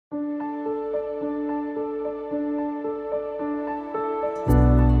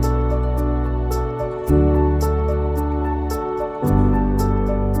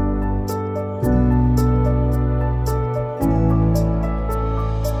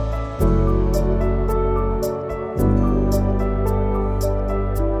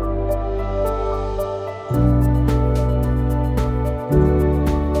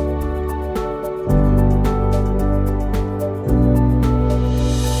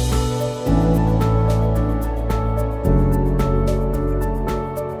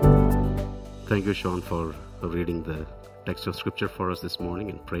you, Sean, for reading the text of Scripture for us this morning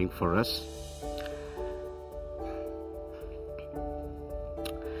and praying for us.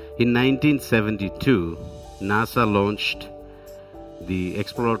 In 1972, NASA launched the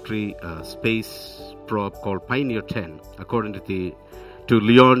exploratory space probe called Pioneer 10. According to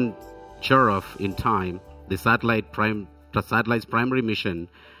Leon Charov in Time, the satellite's primary mission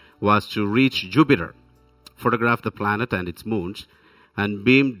was to reach Jupiter, photograph the planet and its moons, and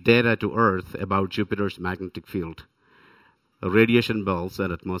beam data to Earth about Jupiter's magnetic field, radiation belts,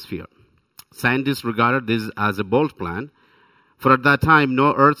 and atmosphere. Scientists regarded this as a bold plan, for at that time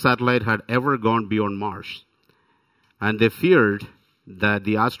no Earth satellite had ever gone beyond Mars, and they feared that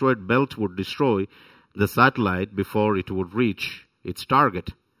the asteroid belt would destroy the satellite before it would reach its target.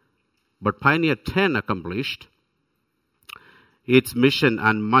 But Pioneer 10 accomplished its mission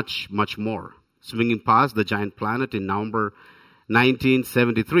and much, much more. Swinging past the giant planet in November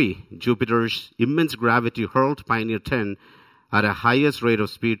 1973, Jupiter's immense gravity hurled Pioneer 10 at a highest rate of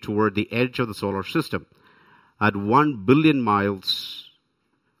speed toward the edge of the solar system. At 1 billion miles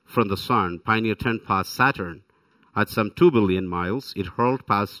from the Sun, Pioneer 10 passed Saturn. At some 2 billion miles, it hurled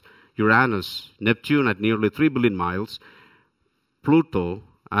past Uranus, Neptune at nearly 3 billion miles, Pluto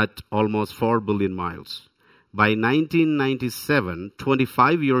at almost 4 billion miles. By 1997,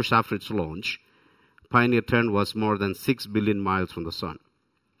 25 years after its launch, Pioneer 10 was more than 6 billion miles from the Sun.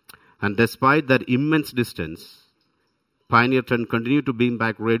 And despite that immense distance, Pioneer 10 continued to beam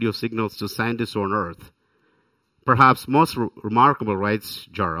back radio signals to scientists on Earth. Perhaps most remarkable, writes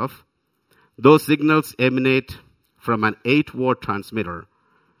Jarov, those signals emanate from an 8-watt transmitter,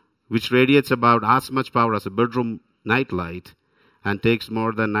 which radiates about as much power as a bedroom nightlight and takes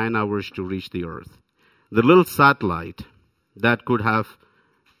more than 9 hours to reach the Earth. The little satellite that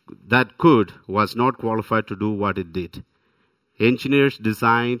was not qualified to do what it did. Engineers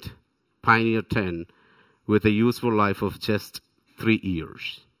designed Pioneer 10 with a useful life of just 3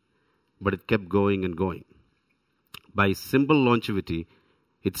 years. But it kept going and going. By simple longevity,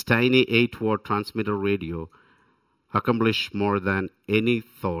 its tiny 8-watt transmitter radio accomplished more than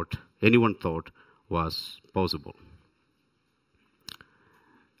anyone thought was possible.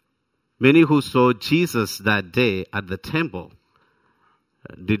 Many who saw Jesus that day at the temple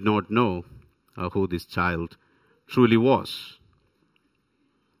did not know who this child truly was.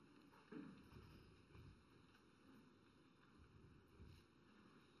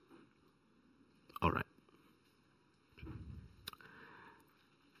 All right.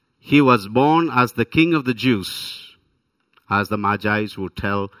 He was born as the King of the Jews, as the Magi's would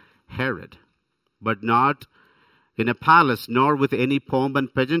tell Herod, but not in a palace, nor with any pomp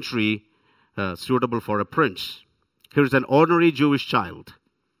and pageantry suitable for a prince. Here's an ordinary Jewish child,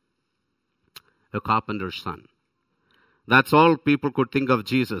 a carpenter's son. That's all people could think of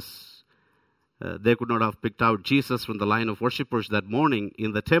Jesus. They could not have picked out Jesus from the line of worshippers that morning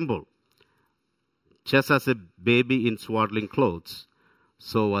in the temple. Just as a baby in swaddling clothes,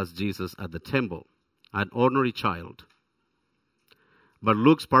 so was Jesus at the temple, an ordinary child. But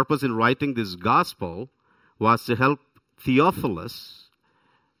Luke's purpose in writing this gospel was to help Theophilus,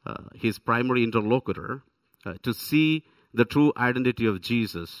 his primary interlocutor, to see the true identity of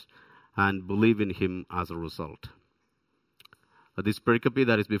Jesus and believe in him as a result. This pericope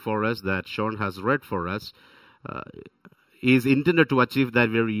that is before us, that Sean has read for us, is intended to achieve that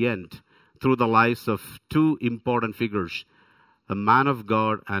very end through the lives of two important figures, a man of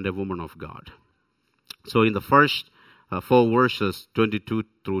God and a woman of God. So in the first 4 verses, 22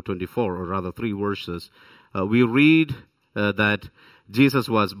 through 24, or rather 3 verses, we read that Jesus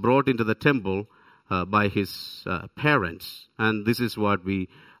was brought into the temple by his parents. And this is what we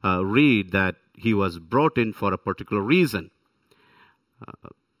read, that he was brought in for a particular reason.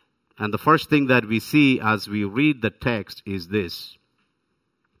 And the first thing that we see as we read the text is this.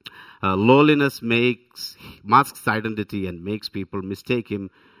 Lowliness masks identity and makes people mistake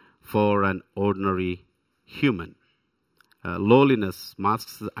him for an ordinary human. Lowliness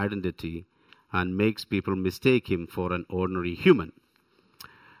masks identity and makes people mistake him for an ordinary human.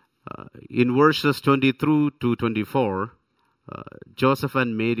 In verses 23 to 24, Joseph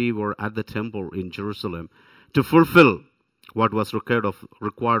and Mary were at the temple in Jerusalem to fulfill what was required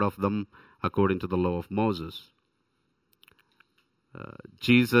of them according to the law of Moses.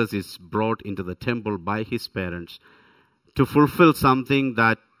 Jesus is brought into the temple by his parents to fulfill something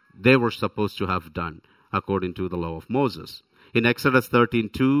that they were supposed to have done according to the law of Moses. In Exodus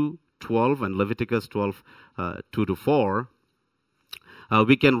 13:2-12 and Leviticus 12:2-4,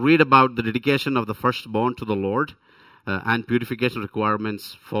 we can read about the dedication of the firstborn to the Lord and purification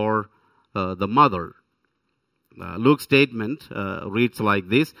requirements for the mother. Luke's statement reads like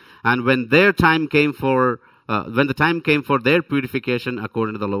this: "And when the time came for their purification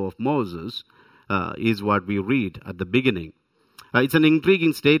according to the law of Moses," is what we read at the beginning. It's an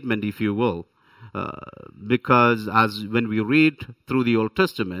intriguing statement, if you will, because as when we read through the Old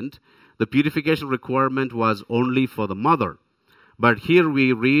Testament, the purification requirement was only for the mother. But here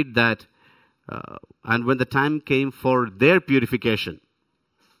we read that, and when the time came for their purification,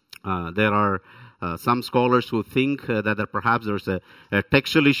 there are some scholars who think that perhaps there's a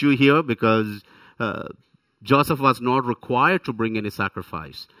textual issue here, because Joseph was not required to bring any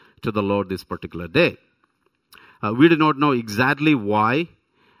sacrifice to the Lord this particular day. We do not know exactly why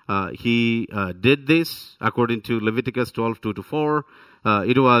he did this. According to Leviticus 12:2-4,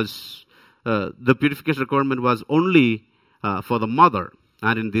 it was the purification requirement was only for the mother,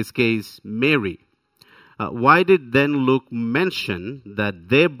 and in this case, Mary. Why did then Luke mention that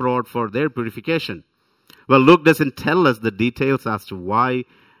they brought for their purification? Well, Luke doesn't tell us the details as to why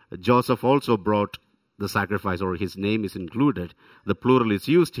Joseph also brought the sacrifice, or his name is included. The plural is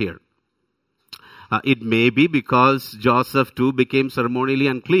used here. It may be because Joseph too became ceremonially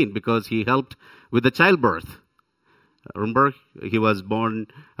unclean because he helped with the childbirth. Remember, he was born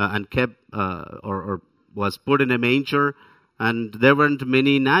and kept or was put in a manger, and there weren't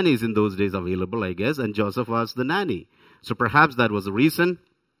many nannies in those days available, I guess, and Joseph was the nanny. So perhaps that was the reason.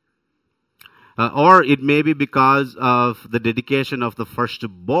 Or it may be because of the dedication of the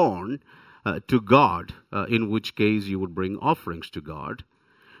firstborn to God, in which case you would bring offerings to God.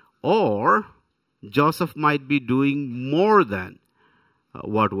 Or Joseph might be doing more than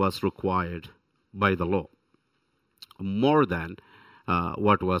what was required by the law. More than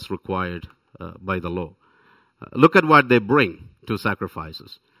what was required by the law. Look at what they bring to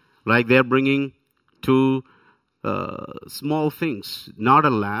sacrifices. Like they're bringing two small things, not a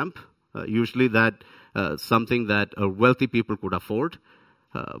lamb, usually that something that wealthy people could afford,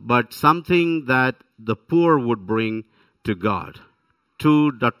 but something that the poor would bring to God.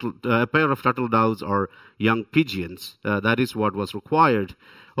 A pair of turtle doves or young pigeons. That is what was required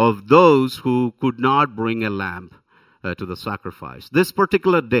of those who could not bring a lamb to the sacrifice. This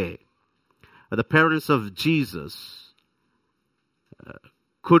particular day, the parents of Jesus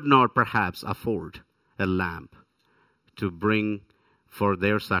could not perhaps afford a lamb to bring for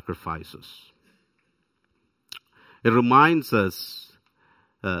their sacrifices. It reminds us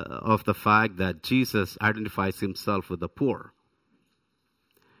of the fact that Jesus identifies himself with the poor.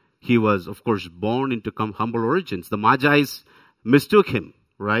 He was, of course, born into humble origins. The Magi's mistook him,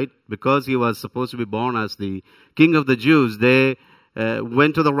 right? Because he was supposed to be born as the king of the Jews, they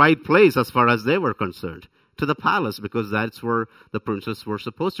went to the right place as far as they were concerned, to the palace, because that's where the princes were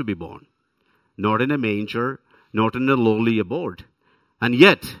supposed to be born. Not in a manger, not in a lowly abode. And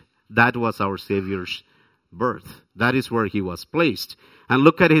yet, that was our Savior's birth. That is where he was placed. And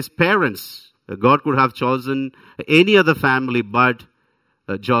look at his parents. God could have chosen any other family but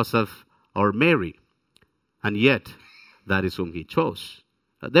Joseph or Mary. And yet, that is whom he chose.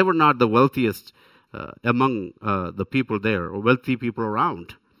 They were not the wealthiest among the people there, or wealthy people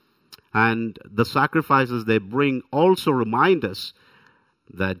around. And the sacrifices they bring also remind us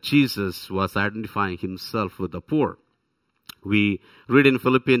that Jesus was identifying himself with the poor. We read in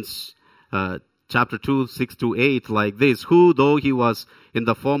Philippians chapter 2, 6-8 like this: "Who, though he was in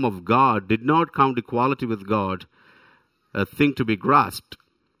the form of God, did not count equality with God a thing to be grasped,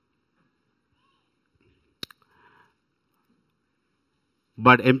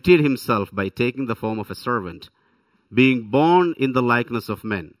 but emptied himself by taking the form of a servant, being born in the likeness of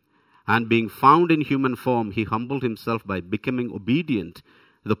men, and being found in human form, he humbled himself by becoming obedient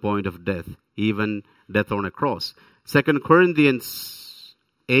to the point of death, even death on a cross." 2 Corinthians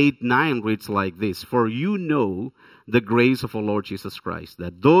 8:9 reads like this: "For you know the grace of our Lord Jesus Christ,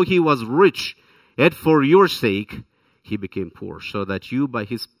 that though he was rich, yet for your sake he became poor, so that you by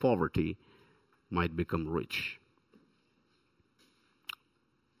his poverty might become rich."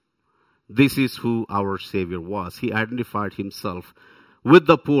 This is who our Savior was. He identified himself with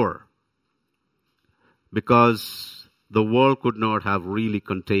the poor because the world could not have really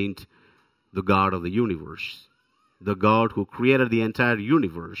contained the God of the universe. The God who created the entire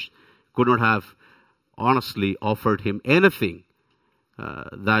universe could not have honestly offered him anything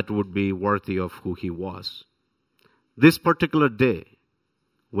that would be worthy of who he was. This particular day,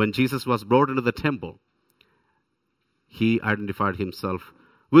 when Jesus was brought into the temple, he identified himself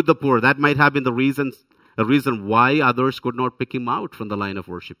with the poor. That might have been a reason why others could not pick him out from the line of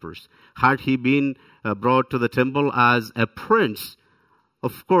worshippers. Had he been brought to the temple as a prince,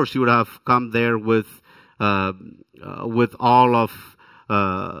 of course he would have come there with all of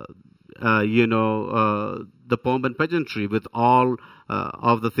the pomp and pageantry with all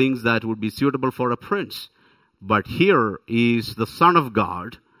of the things that would be suitable for a prince. But here is the Son of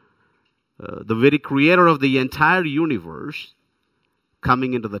God, the very creator of the entire universe,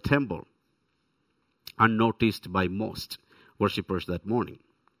 coming into the temple, unnoticed by most worshippers that morning.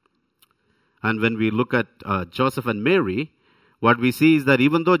 And when we look at Joseph and Mary, what we see is that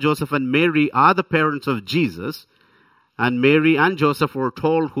even though Joseph and Mary are the parents of Jesus, and Mary and Joseph were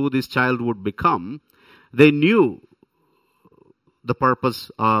told who this child would become, they knew the purpose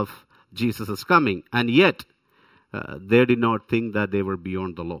of Jesus' coming. And yet, they did not think that they were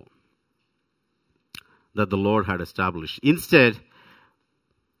beyond the law that the Lord had established. Instead,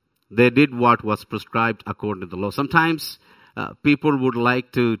 they did what was prescribed according to the law. Sometimes people would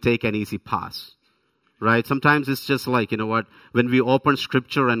like to take an easy pass, right? Sometimes it's just like, when we open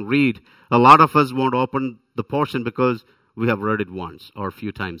scripture and read, a lot of us won't open the portion because we have read it once or a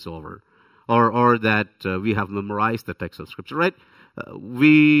few times over, or that we have memorized the text of scripture, right?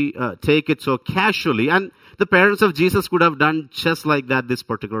 We take it so casually, and the parents of Jesus could have done just like that this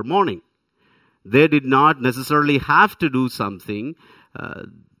particular morning. They did not necessarily have to do something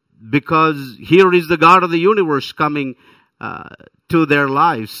because here is the God of the universe coming to their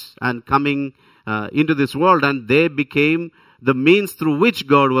lives and coming into this world, and they became the means through which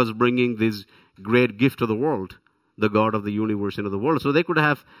God was bringing this great gift to the world, the God of the universe into the world. So they could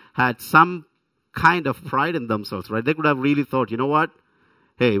have had some kind of pride in themselves, right? They could have really thought, you know what?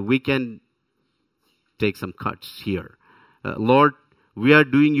 Hey, we can take some cuts here. Lord, we are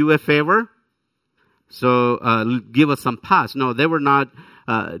doing you a favor, so give us some pass. No, they were not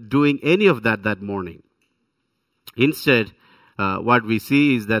doing any of that morning. Instead, what we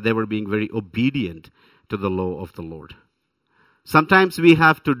see is that they were being very obedient to the law of the Lord. Sometimes we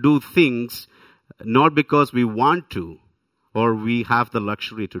have to do things not because we want to or we have the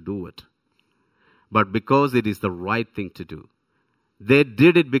luxury to do it, but because it is the right thing to do. They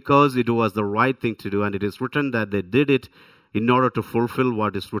did it because it was the right thing to do, and it is written that they did it in order to fulfill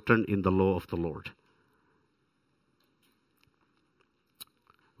what is written in the law of the Lord.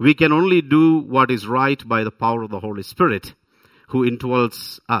 We can only do what is right by the power of the Holy Spirit who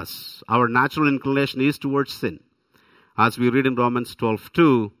indwells us. Our natural inclination is towards sin. As we read in Romans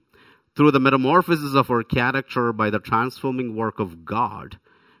 12:2, through the metamorphosis of our character by the transforming work of God,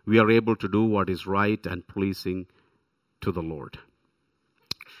 we are able to do what is right and pleasing to the Lord.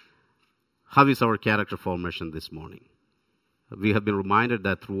 How is our character formation this morning? We have been reminded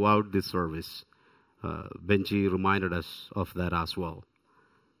that throughout this service. Benji reminded us of that as well.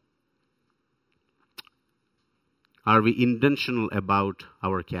 Are we intentional about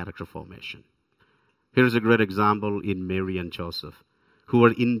our character formation? Here's a great example in Mary and Joseph, who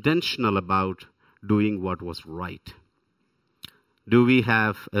were intentional about doing what was right. Do we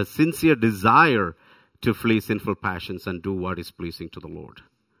have a sincere desire to flee sinful passions and do what is pleasing to the Lord?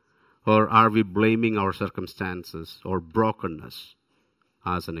 Or are we blaming our circumstances or brokenness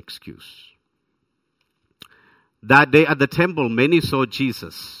as an excuse? That day at the temple, many saw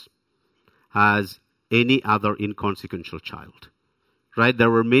Jesus as any other inconsequential child. Right? There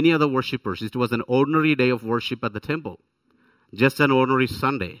were many other worshippers. It was an ordinary day of worship at the temple. Just an ordinary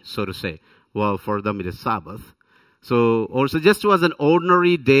Sunday, so to say. Well, for them it is Sabbath. So just was an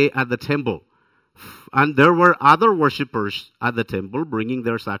ordinary day at the temple. And there were other worshippers at the temple bringing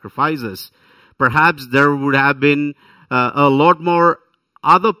their sacrifices. Perhaps there would have been a lot more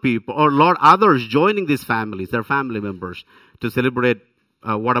other people or a lot others joining these families, their family members, to celebrate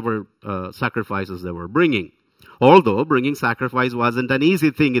whatever sacrifices they were bringing. Although bringing sacrifice wasn't an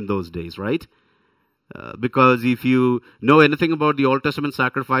easy thing in those days, right? Because if you know anything about the Old Testament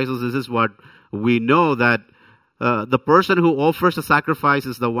sacrifices, this is what we know, that the person who offers the sacrifice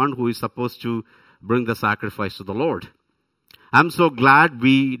is the one who is supposed to bring the sacrifice to the Lord. I'm so glad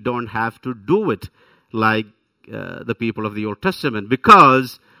we don't have to do it like the people of the Old Testament,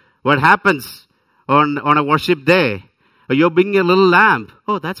 because what happens on a worship day? You're bringing a little lamb.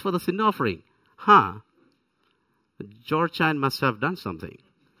 Oh, that's for the sin offering. George Chan must have done something.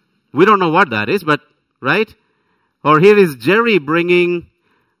 We don't know what that is, but, right? Or here is Jerry bringing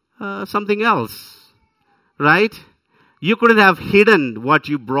something else, right? You couldn't have hidden what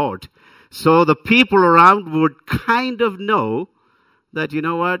you brought. So the people around would kind of know that, you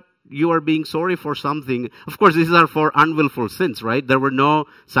know what, you are being sorry for something. Of course, these are for unwillful sins, right? There were no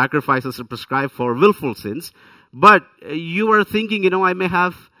sacrifices prescribed for willful sins. But you are thinking, I may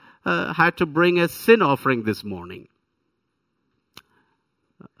have had to bring a sin offering this morning.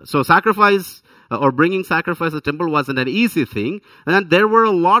 So sacrifice or bringing sacrifice at the temple wasn't an easy thing. And there were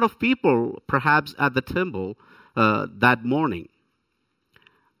a lot of people perhaps at the temple that morning.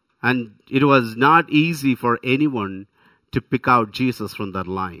 And it was not easy for anyone to pick out Jesus from that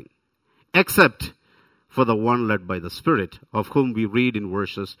line, except for the one led by the Spirit, of whom we read in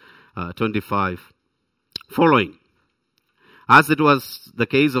verses 25 following. As it was the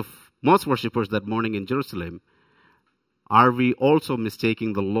case of most worshippers that morning in Jerusalem, are we also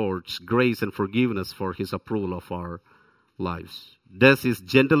mistaking the Lord's grace and forgiveness for his approval of our lives? Does his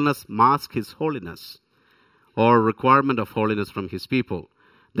gentleness mask his holiness or requirement of holiness from his people?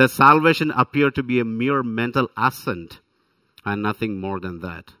 Does salvation appear to be a mere mental assent and nothing more than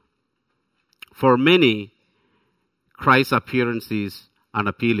that? For many, Christ's appearance is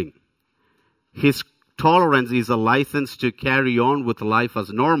unappealing. His tolerance is a license to carry on with life as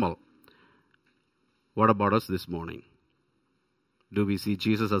normal. What about us this morning? Do we see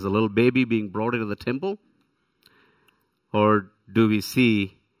Jesus as a little baby being brought into the temple? Or do we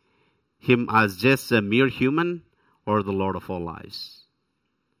see him as just a mere human or the Lord of all lives?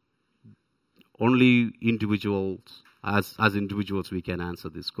 Only individuals, as individuals, we can answer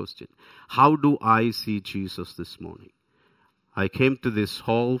this question. How do I see Jesus this morning? I came to this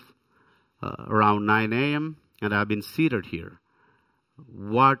hall around 9 a.m. and I've been seated here.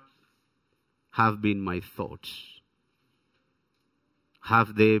 What have been my thoughts?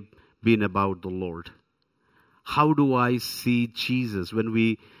 Have they been about the Lord? How do I see Jesus when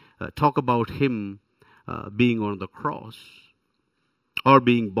we talk about him being on the cross or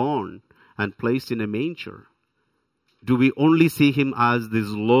being born and placed in a manger? Do we only see him as this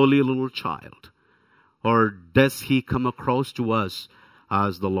lowly little child? Or does he come across to us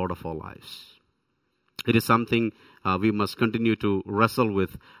as the Lord of our lives? It is something we must continue to wrestle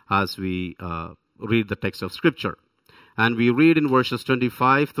with as we read the text of Scripture. And we read in verses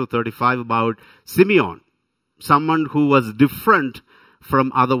 25 to 35 about Simeon, someone who was different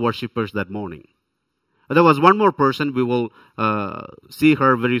from other worshippers that morning. There was one more person. We will see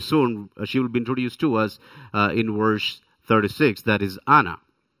her very soon. She will be introduced to us in verse 36. That is Anna.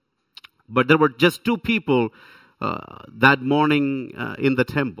 But there were just two people that morning in the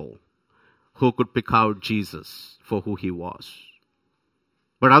temple who could pick out Jesus for who he was.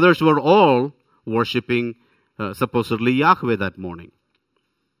 But others were all worshipping supposedly Yahweh that morning.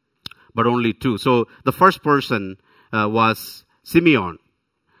 But only two. So the first person was Simeon.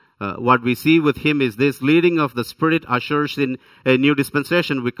 What we see with him is this: leading of the Spirit ushers in a new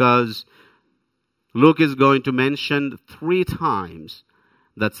dispensation, because Luke is going to mention 3 times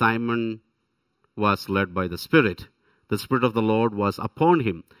that Simon was led by the Spirit. The Spirit of the Lord was upon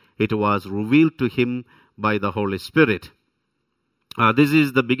him. It was revealed to him by the Holy Spirit. This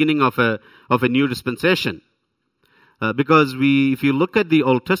is the beginning of a new dispensation. Because if you look at the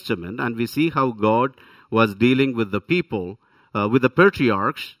Old Testament and we see how God was dealing with the people, with the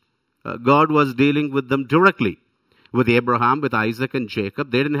patriarchs, God was dealing with them directly. With Abraham, with Isaac and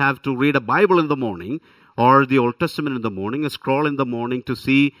Jacob, they didn't have to read a Bible in the morning or the Old Testament in the morning, a scroll in the morning to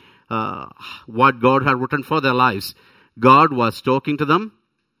see what God had written for their lives. God was talking to them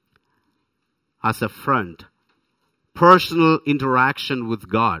as a friend. Personal interaction with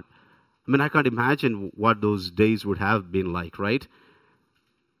God. I mean, I can't imagine what those days would have been like, right?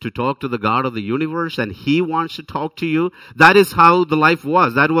 To talk to the God of the universe, and he wants to talk to you. That is how the life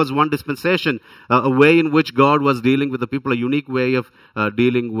was. That was one dispensation, a way in which God was dealing with the people, a unique way of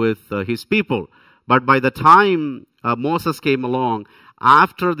dealing with his people. But by the time Moses came along,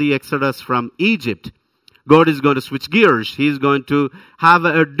 after the exodus from Egypt, God is going to switch gears. He is going to have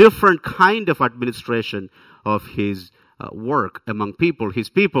a different kind of administration of his work among people, his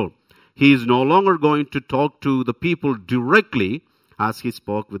people. He is no longer going to talk to the people directly as he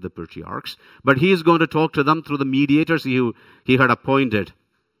spoke with the patriarchs, but he is going to talk to them through the mediators he had appointed.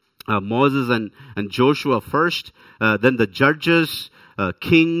 Moses and Joshua first, then the judges,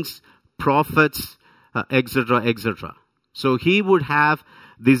 kings, prophets, etc., etc. So he would have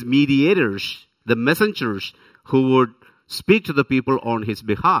these mediators, the messengers, who would speak to the people on his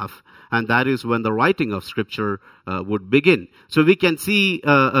behalf. And that is when the writing of Scripture would begin. So we can see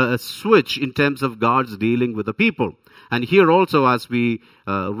a switch in terms of God's dealing with the people. And here also, as we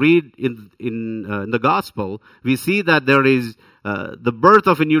read in the Gospel, we see that there is the birth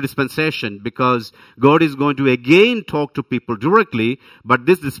of a new dispensation, because God is going to again talk to people directly, but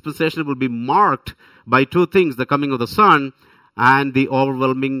this dispensation will be marked by 2 things: the coming of the Son and the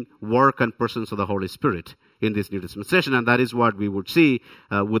overwhelming work and presence of the Holy Spirit in this new dispensation. And that is what we would see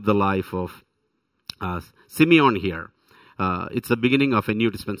with the life of Simeon here. It's the beginning of a new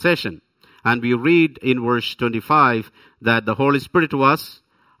dispensation. And we read in verse 25 that the Holy Spirit was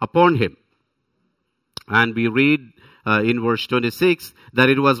upon him. And we read in verse 26, that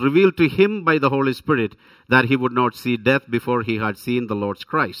it was revealed to him by the Holy Spirit that he would not see death before he had seen the Lord's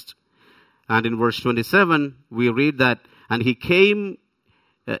Christ. And in verse 27, we read that, and he came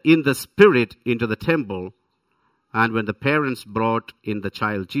in the Spirit into the temple, and when the parents brought in the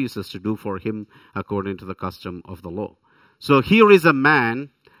child Jesus to do for him according to the custom of the law. So here is a man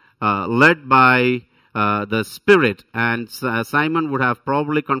led by the Spirit, and Simon would have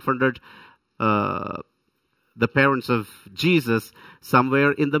probably confronted the parents of Jesus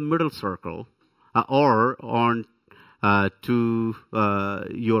somewhere in the middle circle, or on to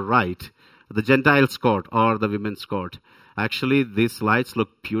your right, the Gentiles' court or the women's court. Actually, these slides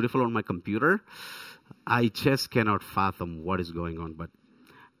look beautiful on my computer. I just cannot fathom what is going on, but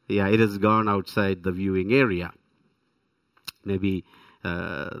yeah, it has gone outside the viewing area. Maybe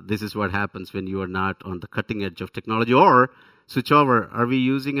this is what happens when you are not on the cutting edge of technology. Or switch over. Are we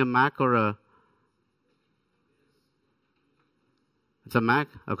using a Mac or a... It's a Mac?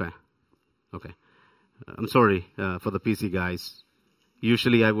 Okay. I'm sorry for the PC guys.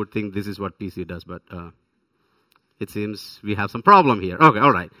 Usually I would think this is what PC does, but it seems we have some problem here. Okay,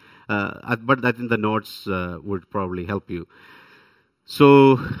 all right. But I think the notes would probably help you.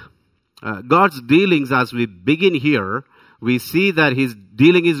 So God's dealings, as we begin here, we see that his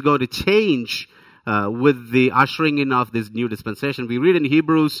dealing is going to change with the ushering in of this new dispensation. We read in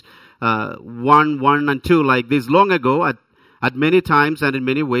Hebrews 1 and 2 like this: long ago, at many times and in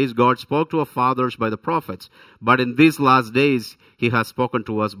many ways, God spoke to our fathers by the prophets. But in these last days, he has spoken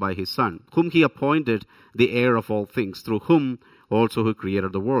to us by his Son, whom he appointed the heir of all things, through whom also he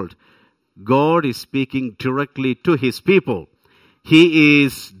created the world. God is speaking directly to his people. He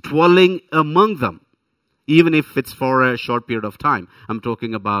is dwelling among them, even if it's for a short period of time. I'm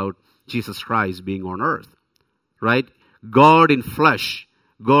talking about Jesus Christ being on earth, right? God in flesh,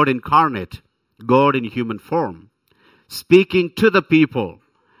 God incarnate, God in human form, speaking to the people.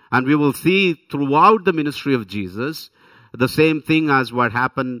 And we will see throughout the ministry of Jesus the same thing as what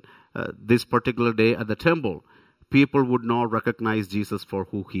happened this particular day at the temple. People would not recognize Jesus for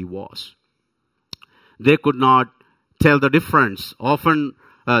who he was. They could not tell the difference. Often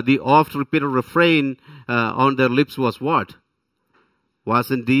the oft-repeated refrain on their lips was what?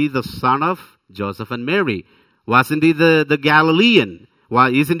 Wasn't he the son of Joseph and Mary? Wasn't he the Galilean?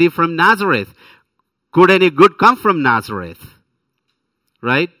 Isn't he from Nazareth? Could any good come from Nazareth?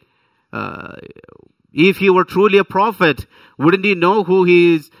 Right? If he were truly a prophet, wouldn't he know who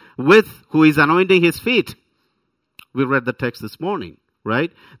he is with, who is anointing his feet? We read the text this morning,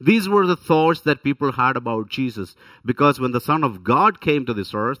 right? These were the thoughts that people had about Jesus, because when the Son of God came to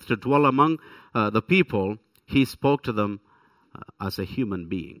this earth to dwell among the people, he spoke to them as a human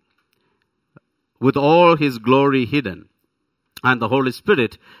being, with all his glory hidden. And the Holy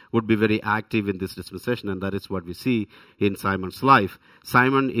Spirit would be very active in this dispensation, and that is what we see in Simon's life.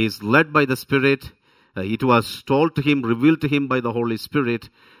 Simon is led by the Spirit. It was told to him, revealed to him by the Holy Spirit,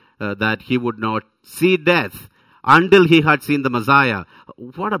 that he would not see death until he had seen the Messiah.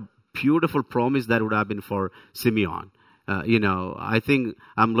 What a beautiful promise that would have been for Simeon. I think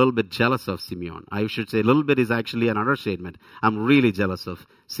I'm a little bit jealous of Simeon. I should say a little bit is actually an understatement. I'm really jealous of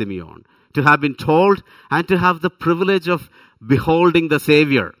Simeon. To have been told and to have the privilege of beholding the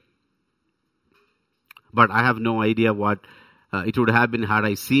Savior. But I have no idea what it would have been had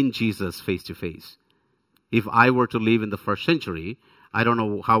I seen Jesus face to face. If I were to live in the first century, I don't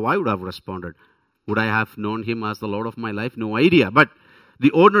know how I would have responded. Would I have known him as the Lord of my life? No idea. But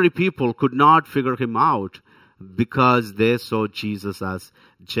the ordinary people could not figure him out because they saw Jesus as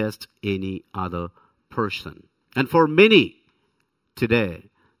just any other person. And for many today,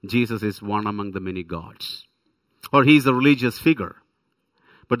 Jesus is one among the many gods, or he's a religious figure.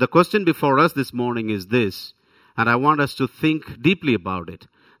 But the question before us this morning is this, and I want us to think deeply about it,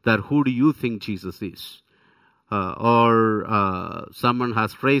 that who do you think Jesus is? Someone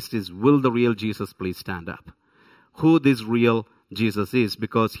has phrased is, will the real Jesus please stand up? Who this real Jesus is,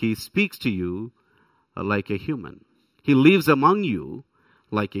 because he speaks to you like a human. He lives among you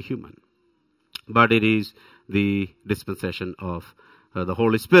like a human. But it is the dispensation of the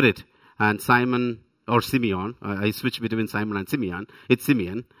Holy Spirit. And Simon, or Simeon, I switch between Simon and Simeon. It's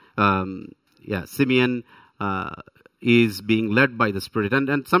Simeon. Simeon is being led by the Spirit.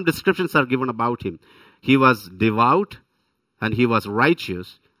 And some descriptions are given about him. He was devout, and he was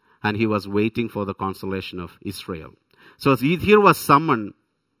righteous, and he was waiting for the consolation of Israel. So here was someone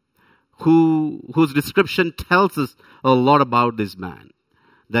whose description tells us a lot about this man.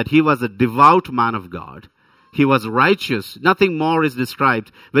 That he was a devout man of God. He was righteous. Nothing more is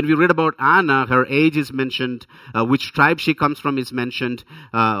described. When we read about Anna, her age is mentioned, which tribe she comes from is mentioned,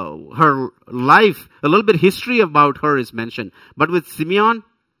 her life, a little bit history about her is mentioned. But with Simeon,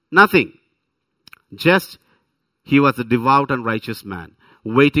 nothing. Just, he was a devout and righteous man,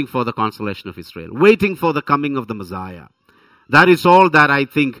 waiting for the consolation of Israel, waiting for the coming of the Messiah. That is all that I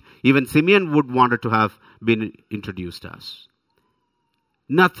think even Simeon would wanted to have been introduced as.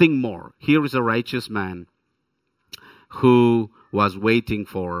 Nothing more. Here is a righteous man who was waiting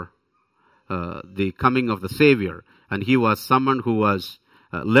for the coming of the Savior, and he was someone who was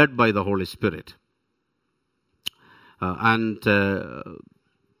led by the Holy Spirit. When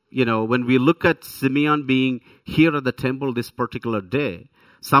we look at Simeon being here at the temple this particular day,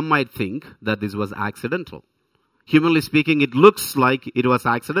 some might think that this was accidental. Humanly speaking, it looks like it was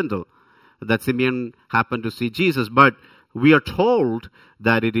accidental that Simeon happened to see Jesus, but we are told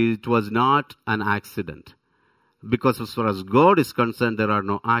that it was not an accident. Because as far as God is concerned, there are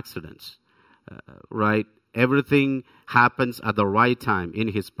no accidents. Right? Everything happens at the right time, in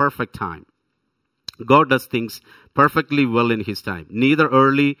His perfect time. God does things perfectly well in His time. Neither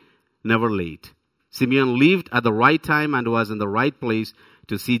early, never late. Simeon lived at the right time and was in the right place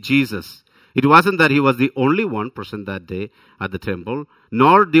to see Jesus. It wasn't that he was the only one present that day at the temple,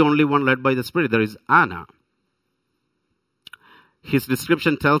 nor the only one led by the Spirit. There is Anna. His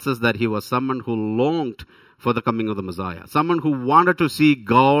description tells us that he was someone who longed for the coming of the Messiah. Someone who wanted to see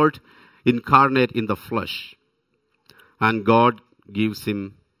God incarnate in the flesh. And God gives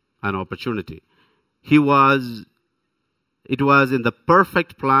him an opportunity. It was in the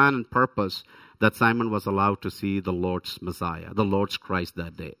perfect plan and purpose that Simon was allowed to see the Lord's Messiah, the Lord's Christ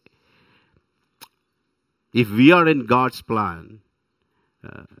that day. If we are in God's plan,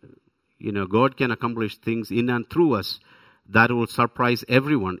 God can accomplish things in and through us that will surprise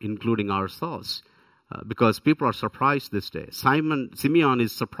everyone, including ourselves. Because people are surprised this day. Simeon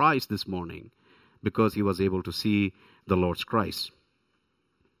is surprised this morning because he was able to see the Lord's Christ.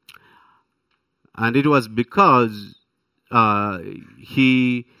 And it was because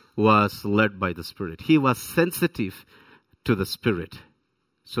he was led by the Spirit. He was sensitive to the Spirit.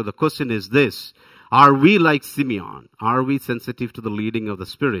 So the question is this: are we like Simeon? Are we sensitive to the leading of the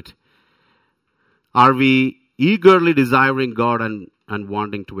Spirit? Are we eagerly desiring God and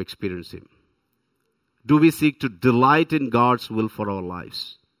wanting to experience Him? Do we seek to delight in God's will for our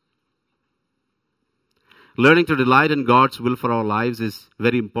lives? Learning to delight in God's will for our lives is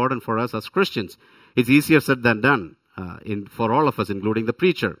very important for us as Christians. It's easier said than done for all of us, including the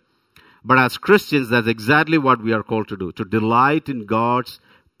preacher. But as Christians, that's exactly what we are called to do, to delight in God's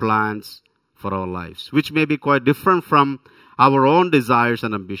plans for our lives, which may be quite different from our own desires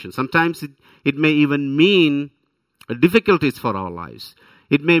and ambitions. Sometimes it may even mean difficulties for our lives.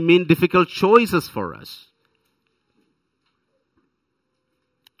 It may mean difficult choices for us.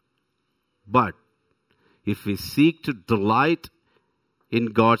 But if we seek to delight in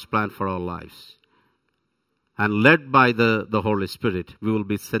God's plan for our lives and led by the Holy Spirit, we will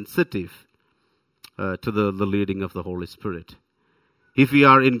be sensitive to the leading of the Holy Spirit. If we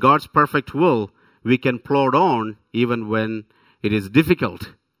are in God's perfect will, we can plod on even when it is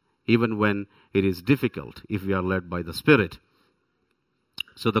difficult. Even when it is difficult, if we are led by the Spirit.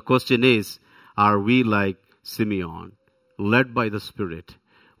 So the question is, are we like Simeon, led by the Spirit,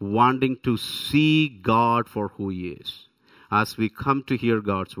 wanting to see God for who He is? As we come to hear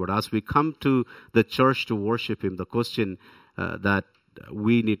God's word, as we come to the church to worship Him, the question that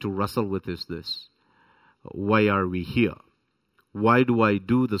we need to wrestle with is this: why are we here? Why do I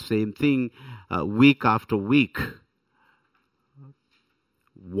do the same thing week after week?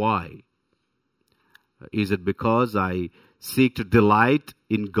 Why? Is it because I seek to delight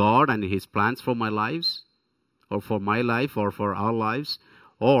in God and His plans for my lives, or for my life, or for our lives,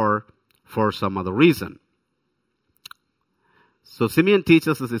 or for some other reason? So Simeon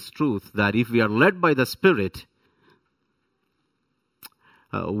teaches us this truth, that if we are led by the Spirit,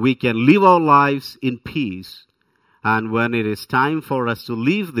 we can live our lives in peace, and when it is time for us to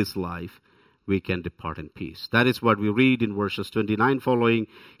leave this life, we can depart in peace. That is what we read in verses 29 following.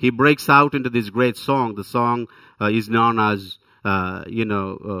 He breaks out into this great song. The song is known as,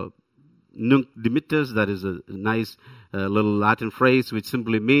 Nunc dimittis. That is a nice little Latin phrase which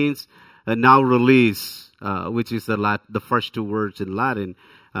simply means now release, which is the first two words in Latin.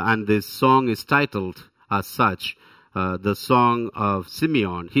 And this song is titled as such, the Song of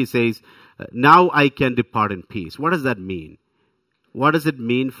Simeon. He says, now I can depart in peace. What does that mean? What does it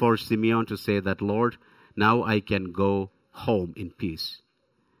mean for Simeon to say that, Lord, now I can go home in peace?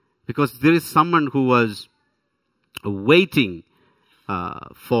 Because there is someone who was waiting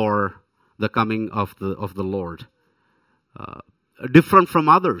for the coming of the Lord. Different from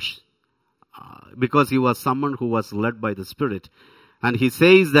others, because he was someone who was led by the Spirit. And he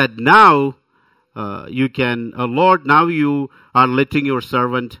says that now you can, Lord, now you are letting your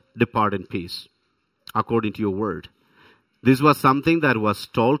servant depart in peace, according to your word. This was something that was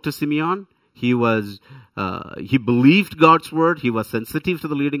told to Simeon. He believed God's word. He was sensitive to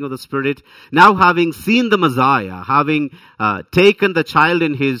the leading of the Spirit. Now, having seen the Messiah, having taken the child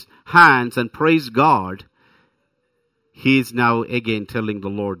in his hands and praised God, he is now again telling the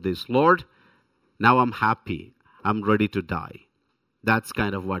Lord this, Lord, now I'm happy. I'm ready to die. That's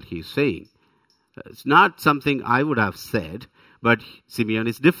kind of what he's saying. It's not something I would have said, but Simeon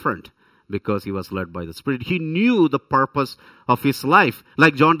is different because he was led by the Spirit. He knew the purpose of his life,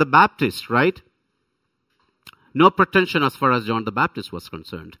 like John the Baptist, right? No pretension as far as John the Baptist was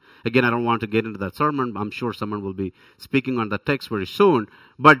concerned. Again, I don't want to get into that sermon. I'm sure someone will be speaking on that text very soon.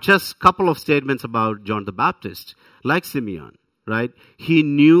 But just a couple of statements about John the Baptist, like Simeon, right? He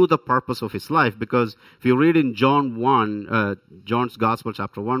knew the purpose of his life, because if you read in John 1, John's Gospel,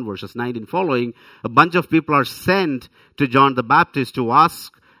 chapter 1, verses 19 following, a bunch of people are sent to John the Baptist to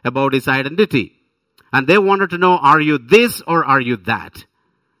ask about his identity. And they wanted to know, are you this or are you that?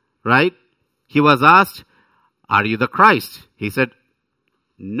 Right? He was asked, are you the Christ? He said,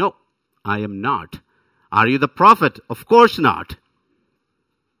 no, I am not. Are you the prophet? Of course not.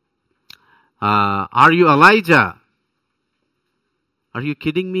 Are you Elijah? Are you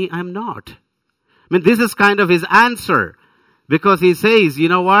kidding me? I'm not. I mean, this is kind of his answer, because he says, you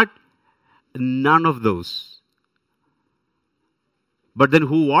know what? None of those. But then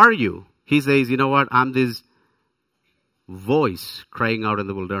who are you? He says, you know what? I'm this voice crying out in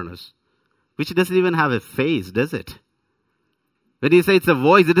the wilderness, which doesn't even have a face, does it? When he says it's a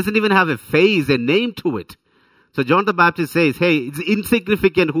voice, it doesn't even have a face, a name to it. So John the Baptist says, hey, it's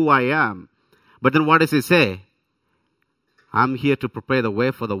insignificant who I am. But then what does he say? I'm here to prepare the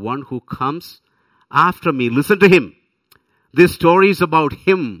way for the one who comes after me. Listen to him. This story is about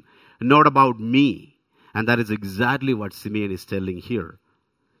him, not about me. And that is exactly what Simeon is telling here.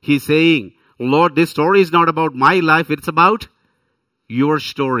 He's saying, Lord, this story is not about my life. It's about your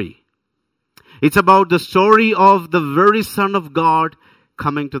story. It's about the story of the very Son of God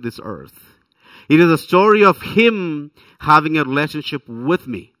coming to this earth. It is a story of him having a relationship with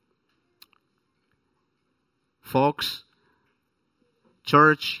me. Folks,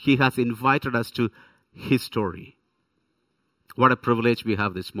 church, he has invited us to his story. What a privilege we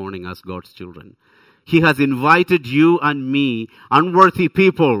have this morning as God's children. He has invited you and me, unworthy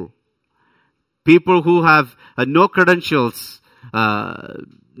people who have no credentials,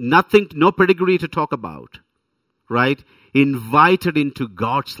 nothing, no pedigree to talk about, right? Invited into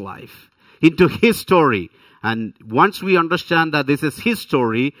God's life, into his story. And once we understand that this is his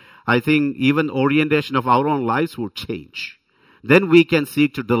story, I think even orientation of our own lives will change. Then we can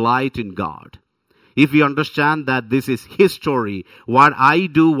seek to delight in God. If we understand that this is his story, what I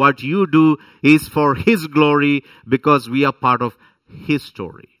do, what you do is for his glory, because we are part of his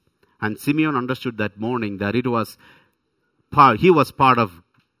story. And Simeon understood that morning that he was part of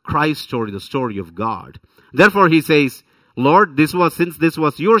Christ's story, the story of God. Therefore he says, Lord, since this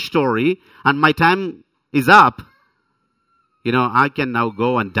was your story and my time is up, I can now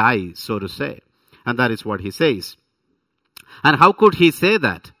go and die, so to say. And that is what he says. And how could he say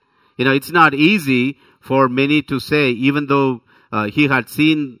that? It's not easy for many to say, even though he had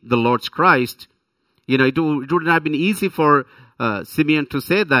seen the Lord's Christ, it would not have been easy for Simeon to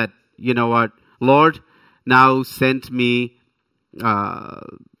say that, you know what, Lord, now send me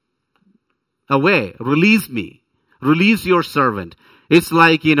away, release me, release your servant. It's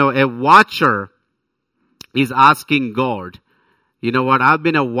like, a watcher is asking God, you know what, I've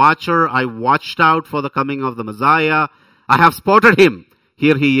been a watcher, I watched out for the coming of the Messiah, I have spotted him.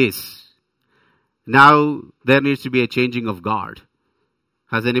 Here he is. Now there needs to be a changing of guard.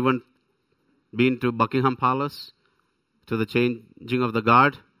 Has anyone been to Buckingham Palace? To the changing of the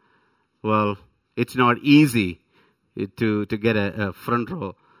guard? Well, it's not easy to get a front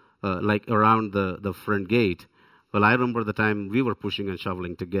row, like around the front gate. Well, I remember the time we were pushing and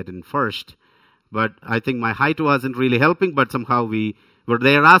shoveling to get in first. But I think my height wasn't really helping, but somehow we were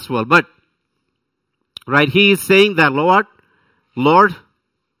there as well. But, right, he is saying that, Lord,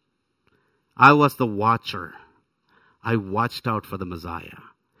 I was the watcher. I watched out for the Messiah.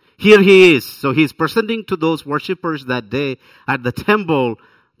 Here he is. So he's presenting to those worshippers that day at the temple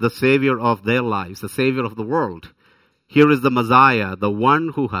the Savior of their lives, the Savior of the world. Here is the Messiah, the one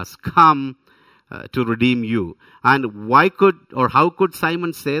who has come to redeem you. And how could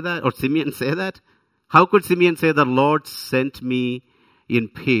Simeon say that? How could Simeon say, the Lord sent me, in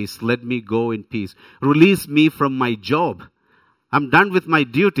peace. Let me go in peace. Release me from my job. I'm done with my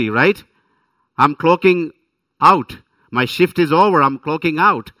duty, right? I'm clocking out. My shift is over. I'm clocking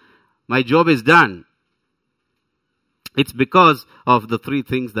out. My job is done. It's because of the three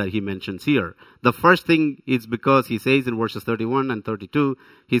things that he mentions here. The first thing is because he says in verses 31 and 32,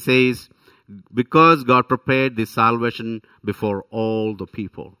 he says, because God prepared this salvation before all the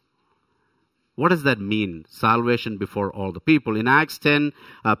people. What does that mean? Salvation before all the people. In Acts 10,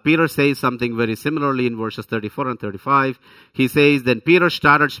 Peter says something very similarly in verses 34 and 35. He says, then Peter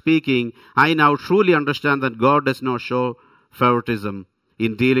started speaking, I now truly understand that God does not show favoritism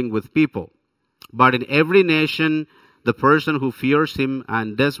in dealing with people. But in every nation, the person who fears him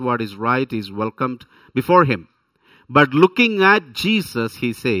and does what is right is welcomed before him. But looking at Jesus,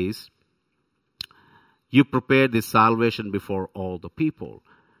 he says, you prepared this salvation before all the people.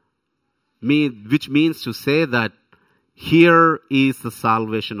 Which means to say that here is the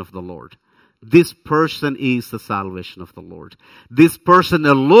salvation of the Lord. This person is the salvation of the Lord. This person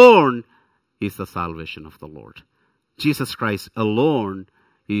alone is the salvation of the Lord. Jesus Christ alone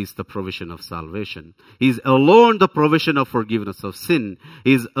is the provision of salvation. He is alone the provision of forgiveness of sin.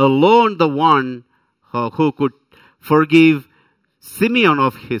 He is alone the one who could forgive Simeon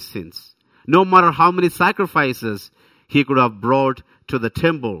of his sins. No matter how many sacrifices he could have brought to the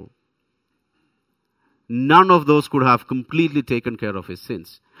temple, none of those could have completely taken care of his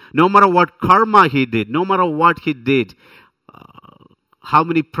sins. No matter what karma he did, no matter what he did, how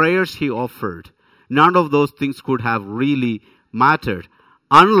many prayers he offered, none of those things could have really mattered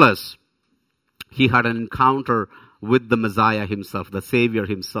unless he had an encounter with the Messiah himself, the Savior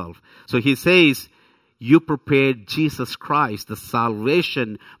himself. So he says, you prepared Jesus Christ, the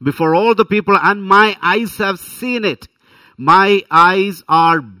salvation, before all the people, and my eyes have seen it. My eyes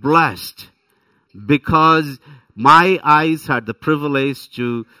are blessed because my eyes had the privilege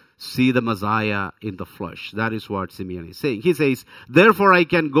to see the Messiah in the flesh. That is what Simeon is saying. He says, therefore I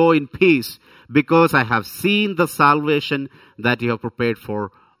can go in peace because I have seen the salvation that you have prepared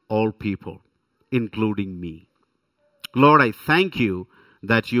for all people, including me. Lord, I thank you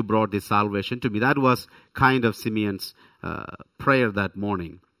that you brought this salvation to me. That was kind of Simeon's prayer that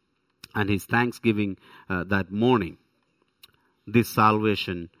morning and his thanksgiving that morning. This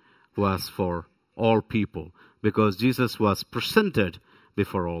salvation was for all people because Jesus was presented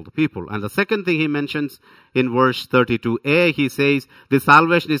before all the people. And the second thing he mentions in verse 32a, he says, this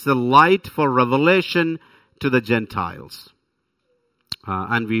salvation is the light for revelation to the Gentiles.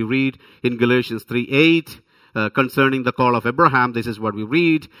 And we read in Galatians 3:8, concerning the call of Abraham, this is what we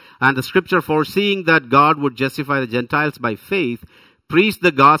read. And the scripture, foreseeing that God would justify the Gentiles by faith, preached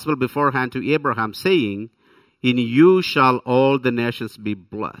the gospel beforehand to Abraham, saying, in you shall all the nations be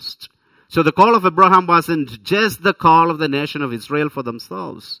blessed. So the call of Abraham wasn't just the call of the nation of Israel for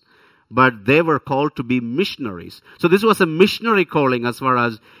themselves, but they were called to be missionaries. So this was a missionary calling as far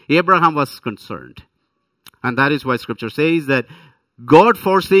as Abraham was concerned. And that is why scripture says that God,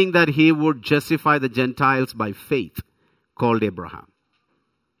 foreseeing that he would justify the Gentiles by faith, called Abraham.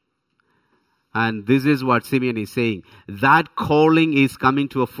 And this is what Simeon is saying. That calling is coming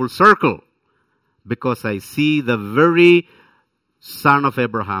to a full circle because I see the very son of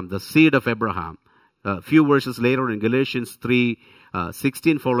Abraham, the seed of Abraham. A few verses later in Galatians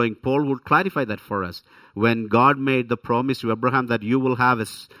 3:16 following, Paul would clarify that for us. When God made the promise to Abraham that you will have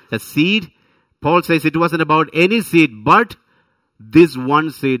a seed, Paul says it wasn't about any seed, but this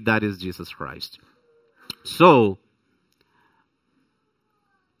one seed, that is Jesus Christ. So,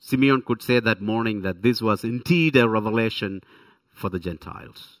 Simeon could say that morning that this was indeed a revelation for the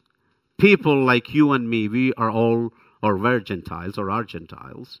Gentiles. People like you and me, we are all, or were Gentiles, or are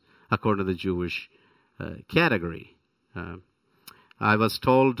Gentiles, according to the Jewish category. I was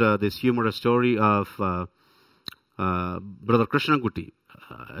told this humorous story of Brother Krishnankuti.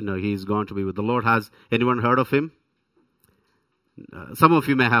 He's gone to be with the Lord. Has anyone heard of him? Some of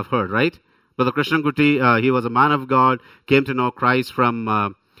you may have heard, right? Brother Krishnankuti, he was a man of God, came to know Christ from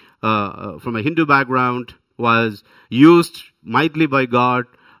a Hindu background, was used mightily by God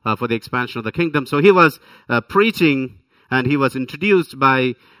for the expansion of the kingdom. So he was preaching, and he was introduced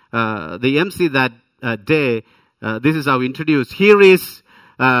by the MC that day. This is how he introduced. Here is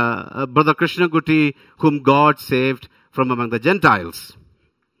Brother Krishnankuti, whom God saved from among the Gentiles.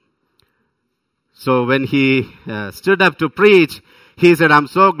 So when he stood up to preach, he said, I'm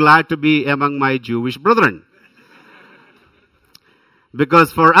so glad to be among my Jewish brethren.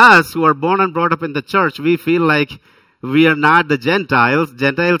 Because for us who are born and brought up in the church, we feel like we are not the Gentiles.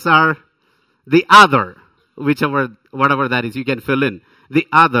 Gentiles are the other, whatever that is. You can fill in. The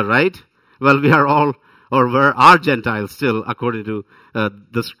other, right? Well, we are all or are Gentiles still, according to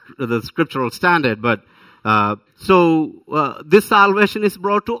the scriptural standard. But this salvation is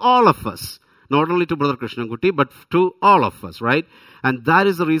brought to all of us, not only to Brother Krishnankuti, but to all of us, right? And that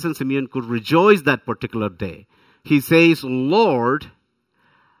is the reason Simeon could rejoice that particular day. He says, Lord,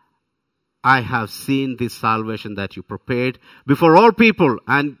 I have seen this salvation that you prepared before all people.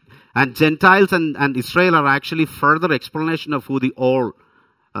 And Gentiles and Israel are actually further explanation of who the all.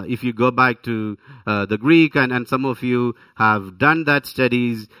 If you go back to the Greek, and some of you have done that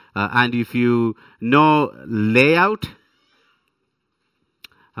studies, and if you know layout,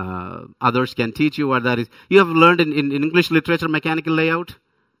 others can teach you what that is. You have learned in English literature mechanical layout?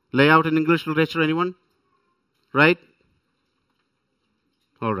 Layout in English literature, anyone? Right?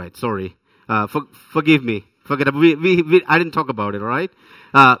 All right, sorry. Forgive me. Forget about I didn't talk about it, all right?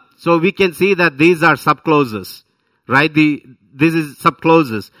 So we can see that these are subclauses, right? This is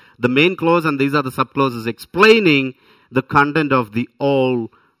subclauses. The main clause and these are the subclauses explaining the content of the all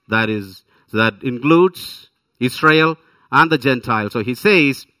that includes Israel and the Gentiles. So he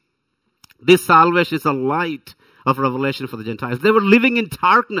says, this salvation is a light of revelation for the Gentiles. They were living in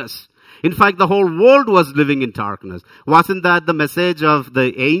darkness. In fact, the whole world was living in darkness. Wasn't that the message of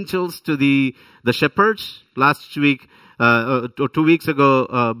the angels to the shepherds? Last week, or 2 weeks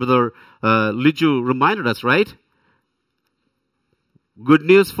ago, Brother Liju reminded us, right? Good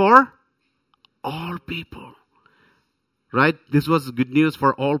news for all people. Right? This was good news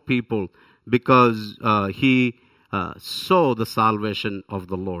for all people because he saw the salvation of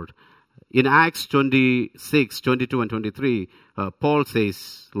the Lord. In Acts 26, 22 and 23, Paul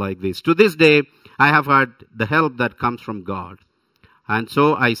says like this, to this day, I have had the help that comes from God. And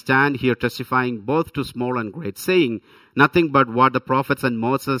so I stand here testifying both to small and great, saying nothing but what the prophets and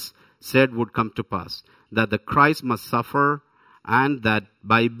Moses said would come to pass, that the Christ must suffer and that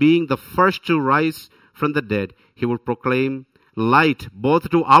by being the first to rise from the dead, he will proclaim light both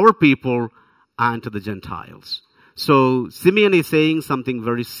to our people and to the Gentiles. So Simeon is saying something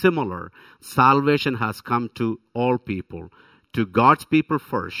very similar. Salvation has come to all people, to God's people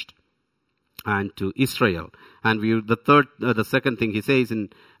first, and to Israel. And the second thing he says in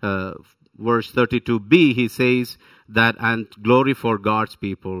verse 32b, he says that and glory for God's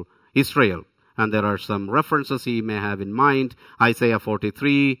people, Israel. And there are some references he may have in mind. Isaiah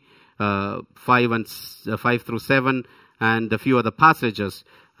 43, 5 through 7, and a few other passages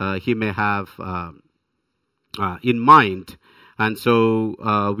he may have in mind. And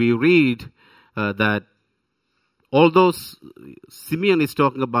so we read that although Simeon is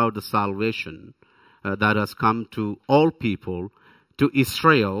talking about the salvation that has come to all people, to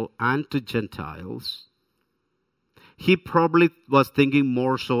Israel and to Gentiles, he probably was thinking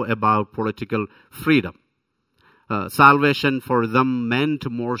more so about political freedom. Salvation for them meant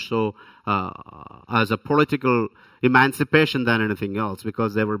more so as a political emancipation than anything else,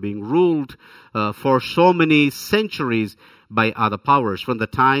 because they were being ruled for so many centuries by other powers. From the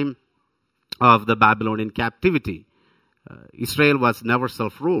time of the Babylonian captivity, Israel was never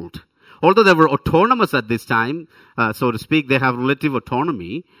self-ruled. Although they were autonomous at this time, so to speak, they have relative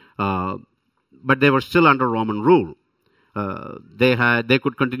autonomy, but they were still under Roman rule. They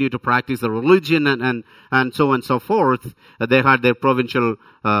could continue to practice the religion and so on and so forth. They had their provincial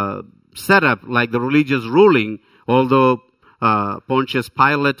setup, like the religious ruling, although Pontius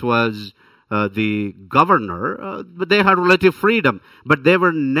Pilate was the governor, but they had relative freedom. But they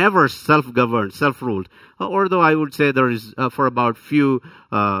were never self-governed, self-ruled. Although I would say there is, for about few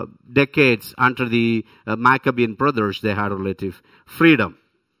decades under the Maccabean brothers, they had relative freedom.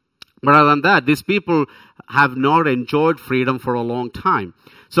 But other than that, these people have not enjoyed freedom for a long time.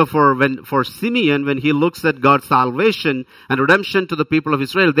 So for Simeon, when he looks at God's salvation and redemption to the people of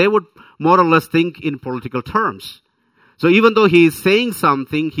Israel, they would more or less think in political terms. So even though he is saying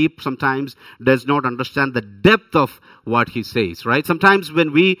something, he sometimes does not understand the depth of what he says, right? Sometimes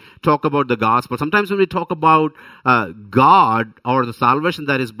when we talk about the gospel, sometimes when we talk about God or the salvation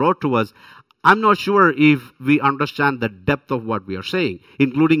that is brought to us, I'm not sure if we understand the depth of what we are saying,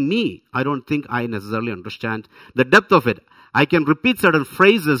 including me. I don't think I necessarily understand the depth of it. I can repeat certain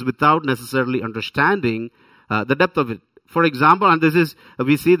phrases without necessarily understanding the depth of it. For example, and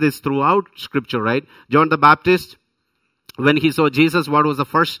we see this throughout Scripture, right? John the Baptist, when he saw Jesus, what was the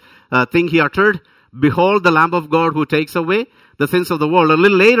first thing he uttered? Behold, the Lamb of God who takes away the sins of the world. A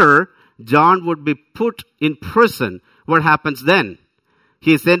little later, John would be put in prison. What happens then?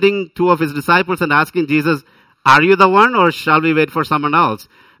 He is sending two of his disciples and asking Jesus, are you the one or shall we wait for someone else?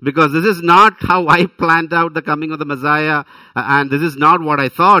 Because this is not how I planned out the coming of the Messiah, and this is not what I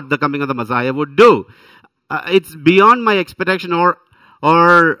thought the coming of the Messiah would do. It's beyond my expectation, or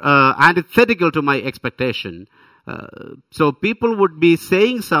or antithetical to my expectation. So people would be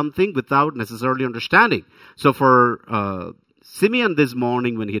saying something without necessarily understanding. So for Simeon this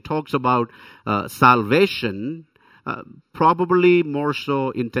morning, when he talks about salvation, probably more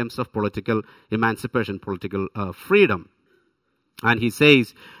so in terms of political emancipation, political freedom. And he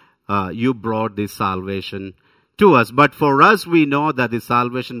says, you brought this salvation to us. But for us, we know that this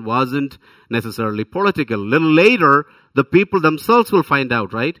salvation wasn't necessarily political. A little later, the people themselves will find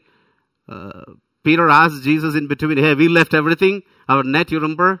out, right? Peter asked Jesus in between, hey, we left everything, our net, you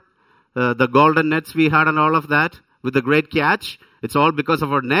remember? The golden nets we had and all of that, with the great catch. It's all because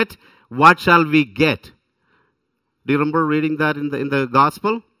of our net. What shall we get? Do you remember reading that in the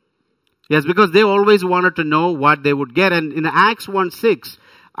gospel? Yes, because they always wanted to know what they would get. And in Acts 1:6,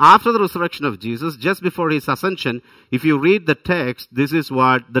 after the resurrection of Jesus, just before his ascension, if you read the text, this is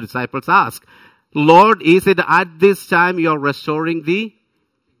what the disciples ask. Lord, is it at this time you are restoring the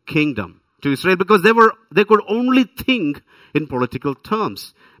kingdom to Israel? Because they could only think in political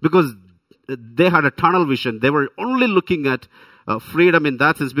terms, because they had a tunnel vision. They were only looking at freedom in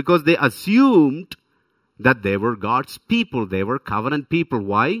that sense, because they assumed that they were God's people. They were covenant people.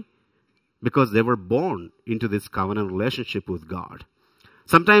 Why? Because they were born into this covenant relationship with God.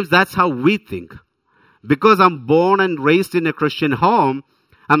 Sometimes that's how we think. Because I'm born and raised in a Christian home,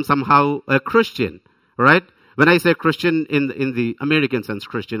 I'm somehow a Christian, right? When I say Christian in the American sense,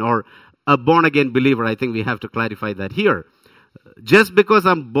 Christian, or a born-again believer, I think we have to clarify that here. Just because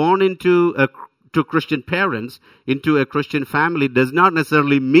I'm born to Christian parents, into a Christian family, does not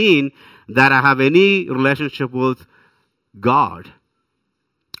necessarily mean that I have any relationship with God.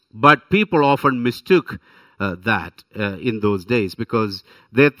 But people often mistook that in those days, because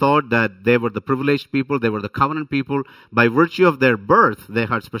they thought that they were the privileged people, they were the covenant people. By virtue of their birth, they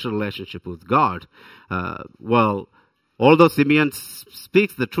had special relationship with God. Well, although Simeon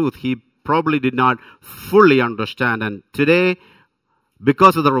speaks the truth, he probably did not fully understand. And today,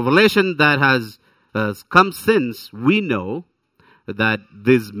 because of the revelation that has come since, we know that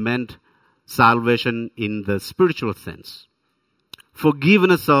this meant salvation in the spiritual sense.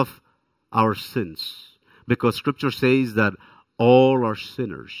 Forgiveness of our sins. Because Scripture says that all are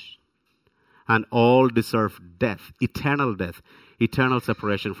sinners and all deserve death, eternal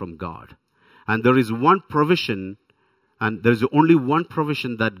separation from God. And there is one provision, and there is only one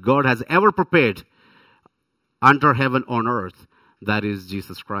provision that God has ever prepared under heaven on earth, that is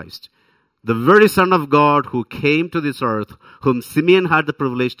Jesus Christ. The very Son of God who came to this earth, whom Simeon had the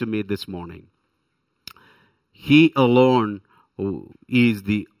privilege to meet this morning. He alone is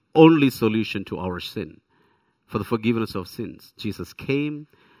the only solution to our sin, for the forgiveness of sins. Jesus came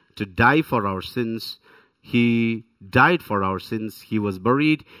to die for our sins. He died for our sins. He was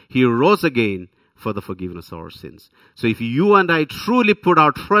buried. He rose again for the forgiveness of our sins. So if you and I truly put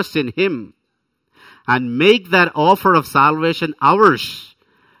our trust in Him and make that offer of salvation ours,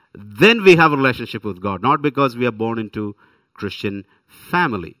 then we have a relationship with God. Not because we are born into Christian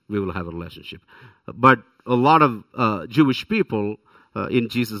family, we will have a relationship. But a lot of Jewish people in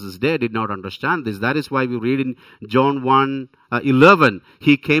Jesus' day did not understand this. That is why we read in John 1:11,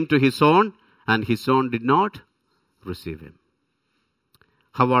 He came to His own, and His own did not receive Him.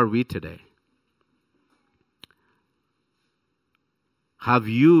 How are we today? Have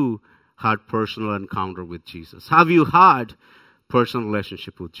you had personal encounter with Jesus? Have you had personal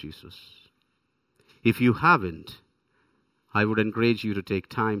relationship with Jesus? If you haven't, I would encourage you to take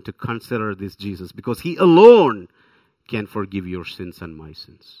time to consider this Jesus, because He alone can forgive your sins and my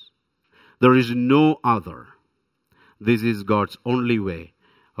sins. There is no other. This is God's only way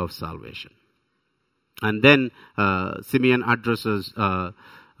of salvation. And then Simeon addresses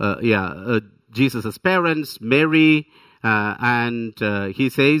Jesus' parents, Mary, and he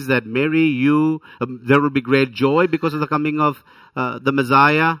says that Mary, there will be great joy because of the coming of the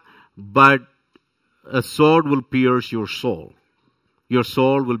Messiah, but a sword will pierce your soul. Your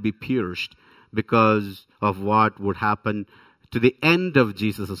soul will be pierced because of what would happen to the end of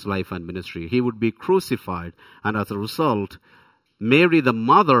Jesus' life and ministry. He would be crucified, and as a result, Mary, the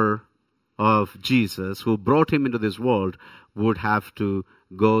mother of Jesus, who brought Him into this world, would have to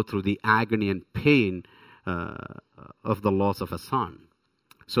go through the agony and pain of the loss of a son.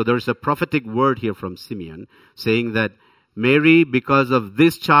 So there is a prophetic word here from Simeon saying that Mary, because of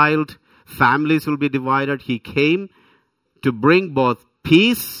this child, families will be divided. He came to bring both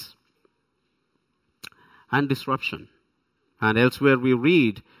peace and disruption. And elsewhere we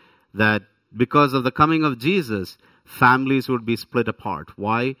read that because of the coming of Jesus, families would be split apart.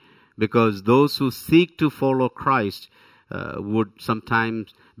 Why? Because those who seek to follow Christ would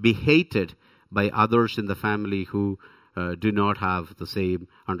sometimes be hated by others in the family who do not have the same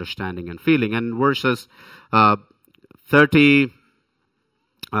understanding and feeling. And verses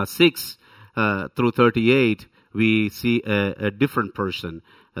 36 through 38, we see a different person.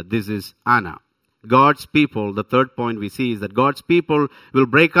 This is Anna. God's people, the third point we see is that God's people will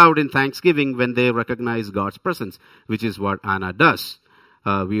break out in thanksgiving when they recognize God's presence, which is what Anna does.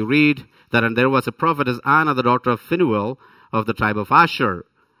 We read that, and there was a prophetess Anna, the daughter of Phanuel of the tribe of Asher.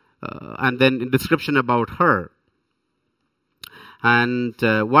 And then in description about her. And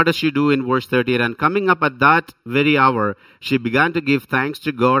what does she do in verse 38? And coming up at that very hour, she began to give thanks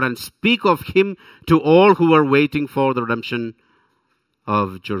to God and speak of him to all who were waiting for the redemption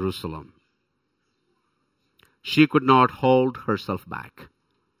of Jerusalem. She could not hold herself back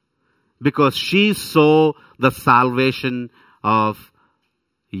because she saw the salvation of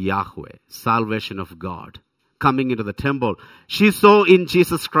Yahweh, salvation of God coming into the temple. She saw in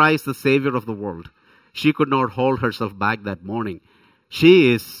Jesus Christ the Savior of the world. She could not hold herself back that morning.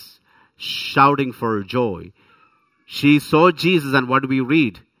 She is shouting for joy. She saw Jesus, and what do we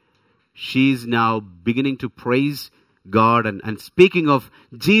read? She is now beginning to praise God and speaking of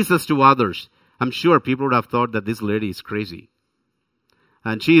Jesus to others. I'm sure people would have thought that this lady is crazy.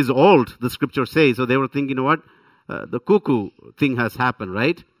 And she is old, the scripture says. So they were thinking, you know what? The cuckoo thing has happened,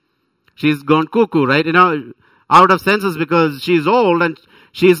 right? She's gone cuckoo, right? You know, out of senses because she's old and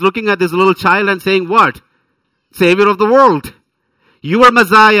she's looking at this little child and saying, what? Savior of the world. You are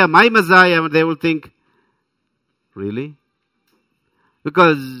Messiah, my Messiah. And they will think, really?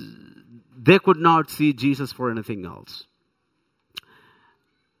 Because they could not see Jesus for anything else.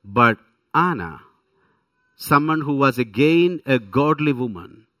 But Anna, someone who was again a godly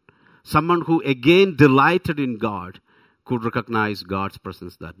woman, someone who again delighted in God, could recognize God's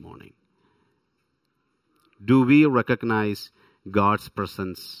presence that morning. Do we recognize God's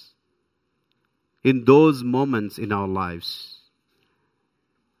presence in those moments in our lives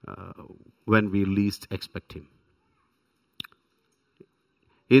when we least expect him?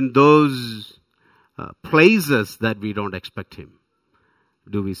 In those places that we don't expect him,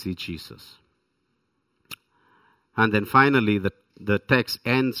 do we see Jesus? And then finally, the text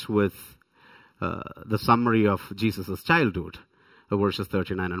ends with the summary of Jesus' childhood, verses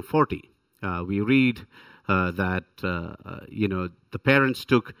 39 and 40. We read that, the parents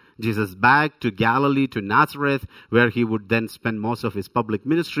took Jesus back to Galilee, to Nazareth, where he would then spend most of his public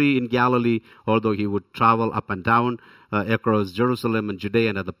ministry in Galilee, although he would travel up and down across Jerusalem and Judea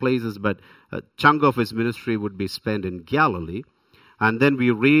and other places, but a chunk of his ministry would be spent in Galilee. And then we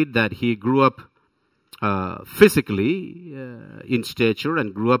read that he grew up physically in stature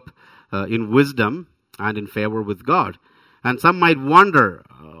and grew up in wisdom and in favor with God. And some might wonder,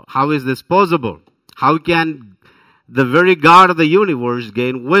 how is this possible? How can the very God of the universe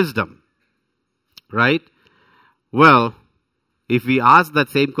gain wisdom? Right? Well, if we ask that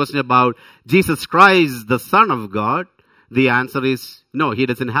same question about Jesus Christ, the Son of God, the answer is no, he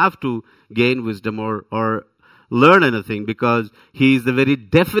doesn't have to gain wisdom or learn anything because he is the very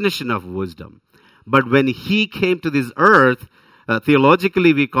definition of wisdom. But when he came to this earth,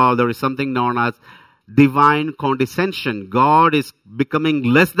 theologically we call there is something known as divine condescension. God is becoming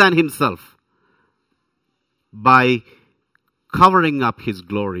less than himself by covering up his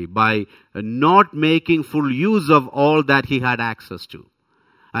glory, by not making full use of all that he had access to.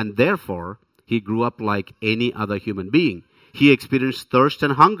 And therefore, he grew up like any other human being. He experienced thirst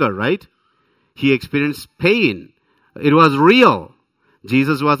and hunger, right? He experienced pain. It was real.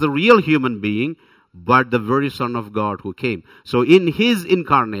 Jesus was a real human being, but the very Son of God who came. So in his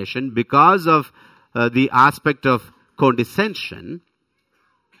incarnation, because of the aspect of condescension,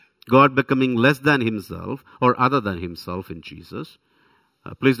 God becoming less than himself or other than himself in Jesus.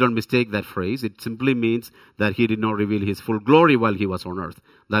 Please don't mistake that phrase. It simply means that he did not reveal his full glory while he was on earth.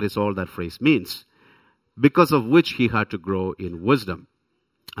 That is all that phrase means. Because of which he had to grow in wisdom.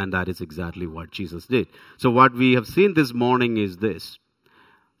 And that is exactly what Jesus did. So what we have seen this morning is this,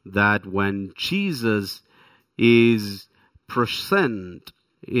 that when Jesus is present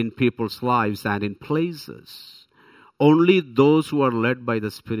in people's lives and in places, only those who are led by the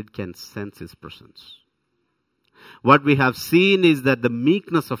Spirit can sense his presence. What we have seen is that the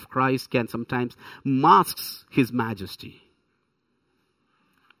meekness of Christ can sometimes mask his majesty.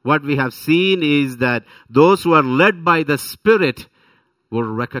 What we have seen is that those who are led by the Spirit will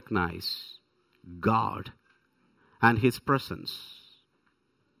recognize God and his presence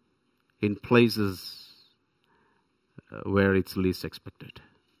in places where it's least expected.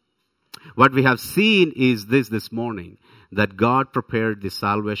 What we have seen is this morning, that God prepared this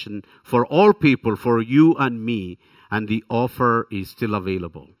salvation for all people, for you and me, and the offer is still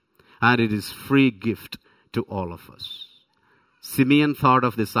available. And it is free gift to all of us. Simeon thought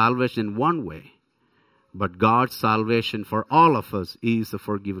of the salvation in one way, but God's salvation for all of us is the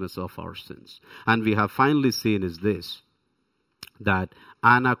forgiveness of our sins. And we have finally seen is this, that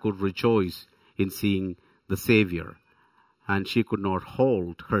Anna could rejoice in seeing the Savior, and she could not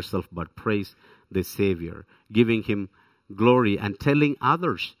hold herself but praise the Savior, giving him glory and telling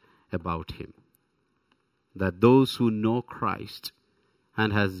others about him. That those who know Christ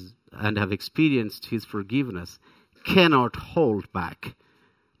and have experienced his forgiveness cannot hold back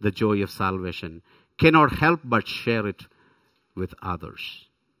the joy of salvation, cannot help but share it with others.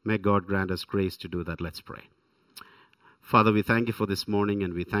 May God grant us grace to do that. Let's pray. Father, we thank you for this morning,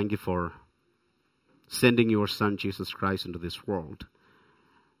 and we thank you for sending your Son, Jesus Christ, into this world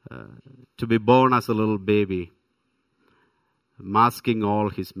to be born as a little baby, masking all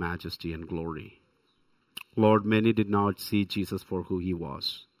his majesty and glory. Lord, many did not see Jesus for who he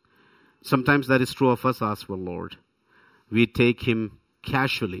was. Sometimes that is true of us as well, Lord. We take him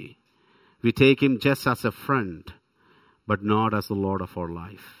casually. We take him just as a friend, but not as the Lord of our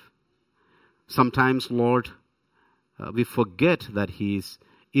life. Sometimes, Lord, we forget that he is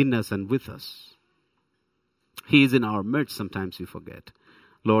in us and with us. He is in our midst. Sometimes we forget.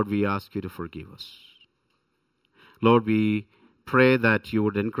 Lord, we ask you to forgive us. Lord, we pray that you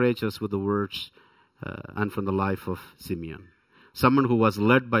would encourage us with the words and from the life of Simeon. Someone who was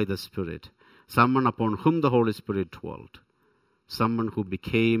led by the Spirit. Someone upon whom the Holy Spirit dwelt. Someone who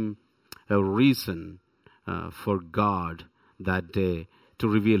became a reason for God that day to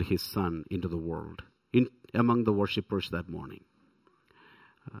reveal his Son into the world, among the worshippers that morning.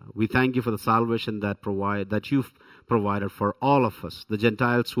 We thank you for the salvation that you've provided for all of us, the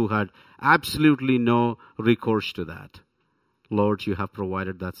Gentiles who had absolutely no recourse to that. Lord, you have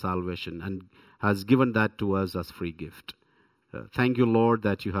provided that salvation and has given that to us as free gift. Thank you, Lord,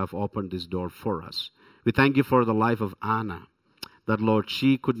 that you have opened this door for us. We thank you for the life of Anna, that, Lord,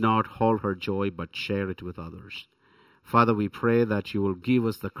 she could not hold her joy but share it with others. Father, we pray that you will give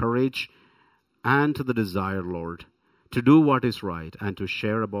us the courage and the desire, Lord, to do what is right and to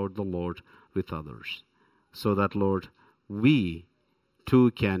share about the Lord with others, so that, Lord, we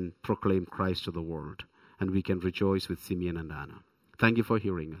too can proclaim Christ to the world, and we can rejoice with Simeon and Anna. Thank you for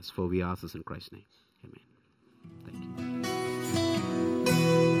hearing us, for we ask this in Christ's name. Amen. Thank you.